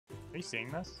you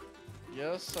seeing this?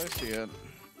 Yes, I see it.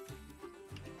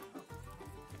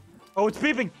 Oh, it's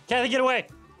beeping! Kathy, get away!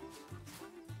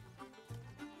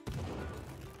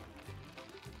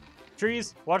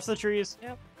 Trees, watch the trees.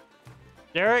 Yep.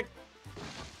 Derek?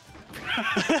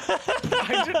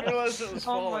 I didn't realize it was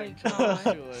falling. It was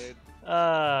too late.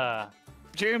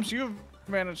 James, you've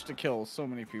managed to kill so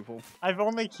many people. I've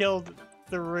only killed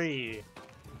 3,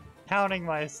 counting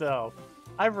myself.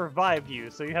 I've revived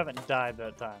you, so you haven't died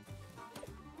that time.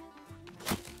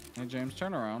 Hey, James,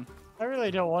 turn around. I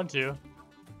really don't want to.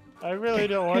 I really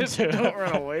don't want to. Don't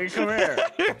run away. Come here.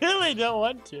 I really don't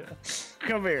want to.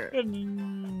 Come here.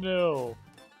 No.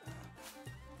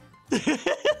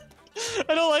 I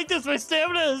don't like this. My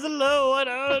stamina is low. I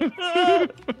don't.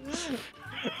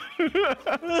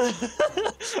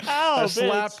 Ow, I bitch.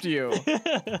 slapped you.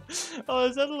 Oh,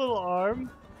 is that a little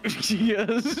arm?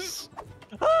 Yes.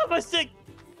 Oh, my stick.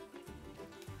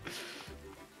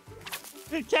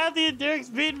 Kathy and Derek's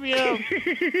beating me up.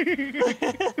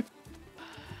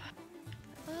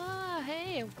 Ah,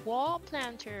 hey, wall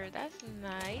planter. That's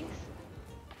nice.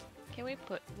 Can we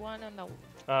put one on the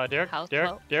Derek, house?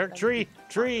 Derek, tree.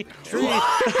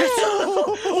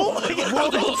 Oh my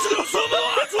god!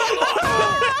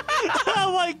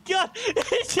 Oh my god!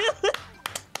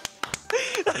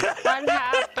 What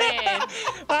happened?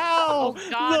 Ow! Oh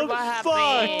god, what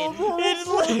happened?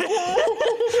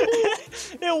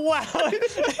 It wow!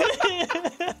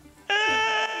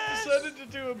 I decided to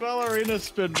do a ballerina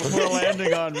spin before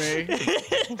landing on me.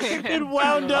 It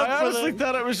wound up. I honestly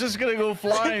thought it was just gonna go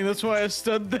flying. That's why I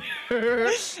stood there.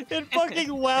 It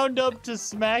fucking wound up to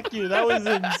smack you. That was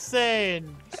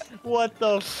insane. What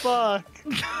the fuck?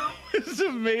 It's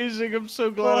amazing. I'm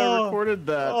so glad I recorded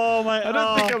that. Oh my! I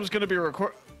didn't think I was gonna be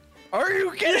Are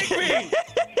you kidding me?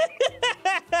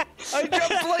 I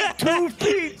jumped like 2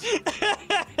 feet.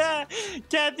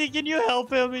 Kathy, can you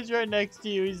help him? He's right next to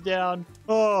you. He's down.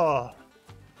 Oh,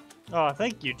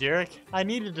 thank you, Derek. I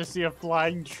needed to see a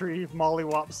flying tree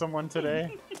mollywop someone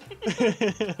today.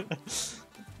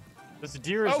 This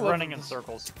deer is running in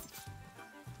circles.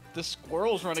 The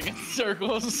squirrel's running in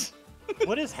circles.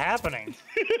 What is happening?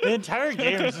 The entire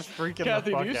game is just freaking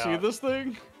Kathy, the fuck do you out. see this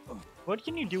thing? What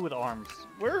can you do with arms?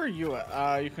 Where are you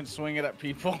at? You can swing it at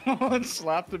people and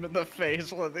slap them in the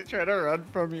face while they try to run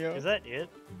from you. Is that it?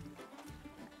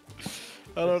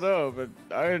 I don't know, but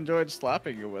I enjoyed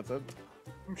slapping you with it.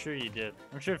 I'm sure you did.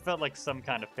 I'm sure it felt like some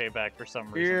kind of payback for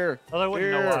some reason. Here. Although I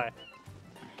wouldn't know why.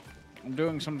 I'm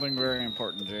doing something very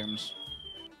important, James.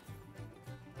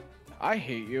 I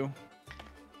hate you.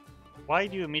 Why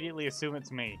do you immediately assume it's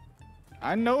me?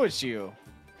 I know it's you.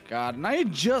 God, and I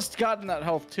had just gotten that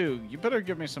health too. You better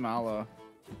give me some aloe.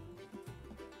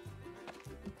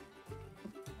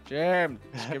 James,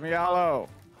 give me aloe.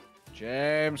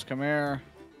 James, come here.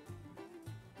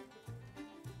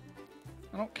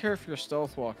 I don't care if you're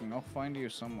stealth walking. I'll find you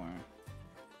somewhere.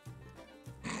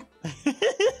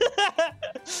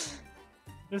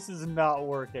 This is not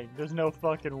working. There's no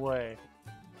fucking way.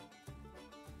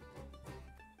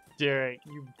 Derek,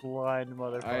 you blind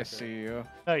motherfucker. I see you.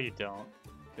 No, you don't.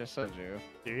 Yes, I do.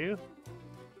 Do you?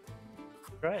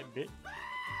 Try it, bitch.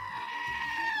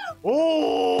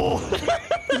 Oh!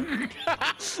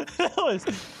 That was...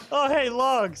 Oh, hey,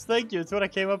 logs. Thank you. It's what I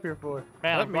came up here for.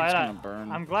 Man, That I'm glad meat's gonna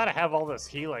burn. I'm glad I have all this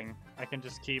healing. I can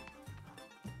just keep...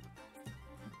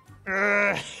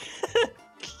 You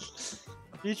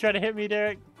try to hit me,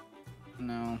 Derek?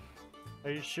 No.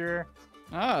 Are you sure?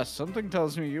 Ah, something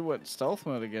tells me you went stealth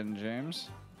mode again, James.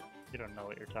 You don't know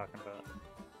what you're talking about.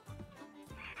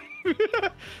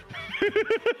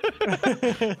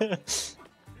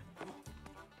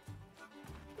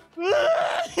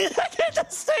 The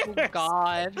stairs! Oh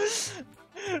god.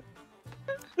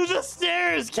 The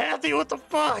stairs, Kathy, what the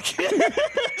fuck?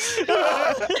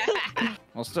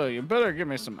 Well, still, you better give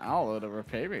me some aloe to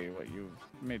repay me what you've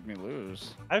made me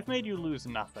lose. I've made you lose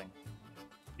nothing.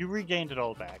 You regained it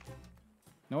all back.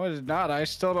 No, I did not. I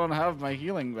still don't have my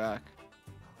healing back.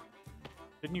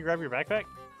 Didn't you grab your backpack?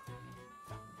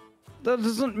 That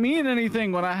doesn't mean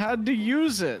anything when I had to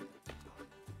use it.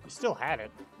 You still had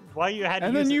it. Why you had to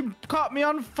And use then it? you caught me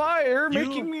on fire,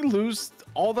 making me lose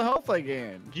all the health I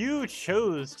gained. You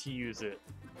chose to use it.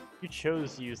 You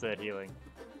chose to use that healing.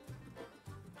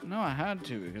 No, I had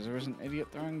to because there was an idiot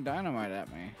throwing dynamite at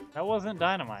me. That wasn't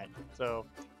dynamite, so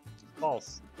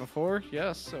false. Before,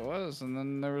 yes, it was. And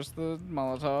then there was the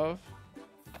Molotov.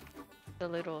 The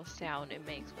little sound it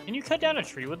makes when Can you cut down a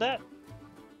tree with that?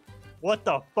 What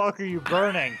the fuck are you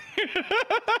burning?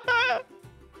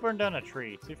 Burn down a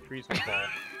tree. See if trees will fall.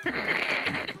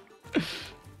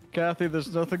 Kathy,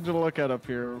 there's nothing to look at up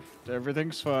here.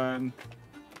 Everything's fine.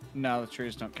 No, the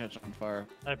trees don't catch on fire.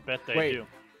 I bet they do.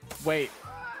 Wait.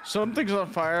 Something's on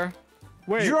fire.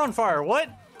 Wait. You're on fire. What?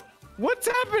 What's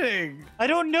happening? I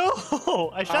don't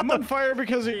know. I'm on fire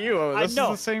because of you. This is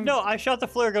the same. No, I shot the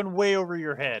flare gun way over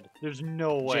your head. There's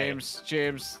no way.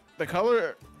 James, the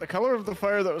color of the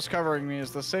fire that was covering me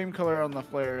is the same color on the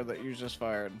flare that you just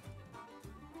fired.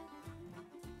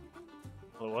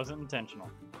 Well, it wasn't intentional.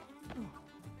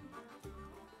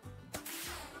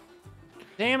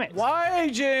 Damn it! Why,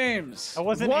 James? I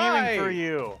wasn't aiming for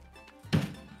you.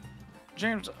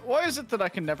 James, why is it that I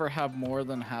can never have more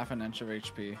than half an inch of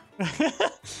HP?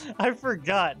 I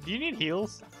forgot. Do you need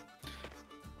heals?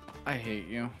 I hate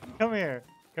you. Come here.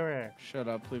 Come here. Shut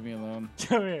up. Leave me alone.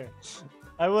 Come here.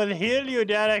 I will heal you,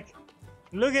 Derek.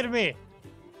 Look at me.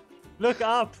 Look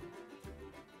up.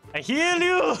 I heal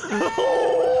you.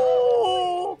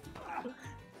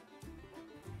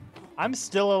 I'm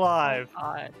still alive.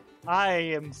 I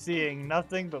am seeing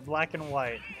nothing but black and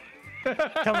white.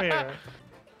 Come here.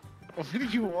 What do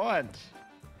you want?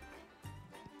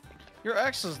 Your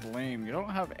X is lame. You don't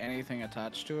have anything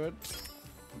attached to it.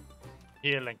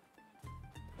 Healing.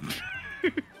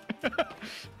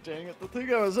 Dang it. The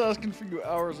thing I was asking for you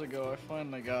hours ago, I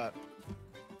finally got.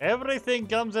 Everything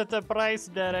comes at a price,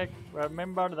 Derek.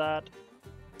 Remember that.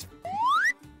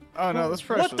 Oh no, this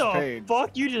price was paid.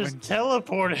 What the fuck? You just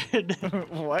teleported.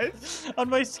 What? On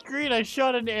my screen, I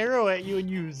shot an arrow at you and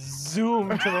you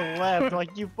zoomed to the left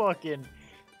like you fucking...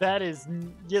 That is...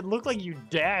 It looked like you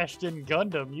dashed in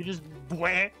Gundam. You just...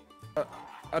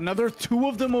 Another 2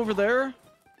 of them over there?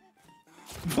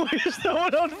 Why is that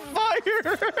one on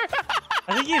fire?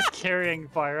 I think he's carrying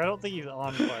fire. I don't think he's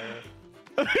on fire.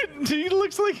 He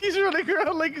looks like he's running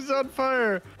around like he's on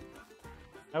fire.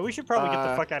 We should probably get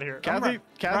the fuck out of here.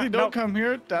 Kathy, don't come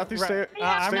here. Kathy, stay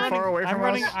far away from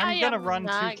us. I'm gonna run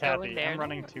to Kathy. I'm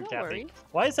running to Kathy.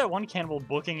 Why is that one cannibal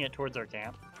booking it towards our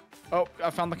camp? Oh,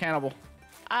 I found the cannibal.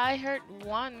 I heard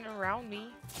one around me.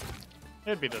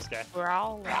 It'd be this guy. We're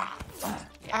all...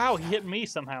 Ow, he hit me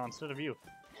somehow instead of you.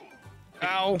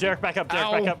 Ow. Derek, back up.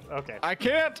 Derek, back up. Okay. I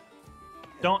can't.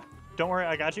 Don't worry.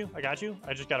 I got you. I got you.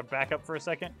 I just gotta back up for a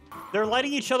second. They're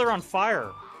lighting each other on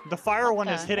fire. The fire one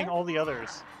is hitting all the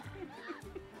others.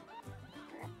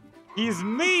 He's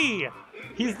me!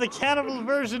 He's the cannibal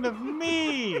version of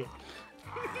me!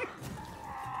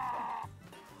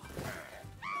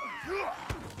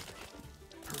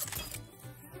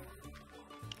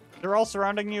 They're all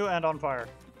surrounding you and on fire.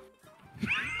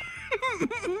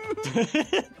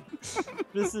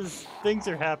 Things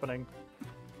are happening.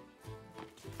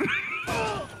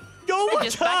 Oh my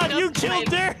god, you killed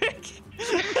Derek!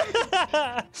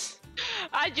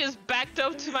 I just backed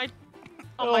up to my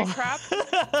trap.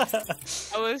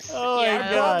 I was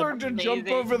I bothered to jump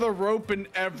over the rope and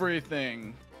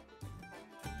everything.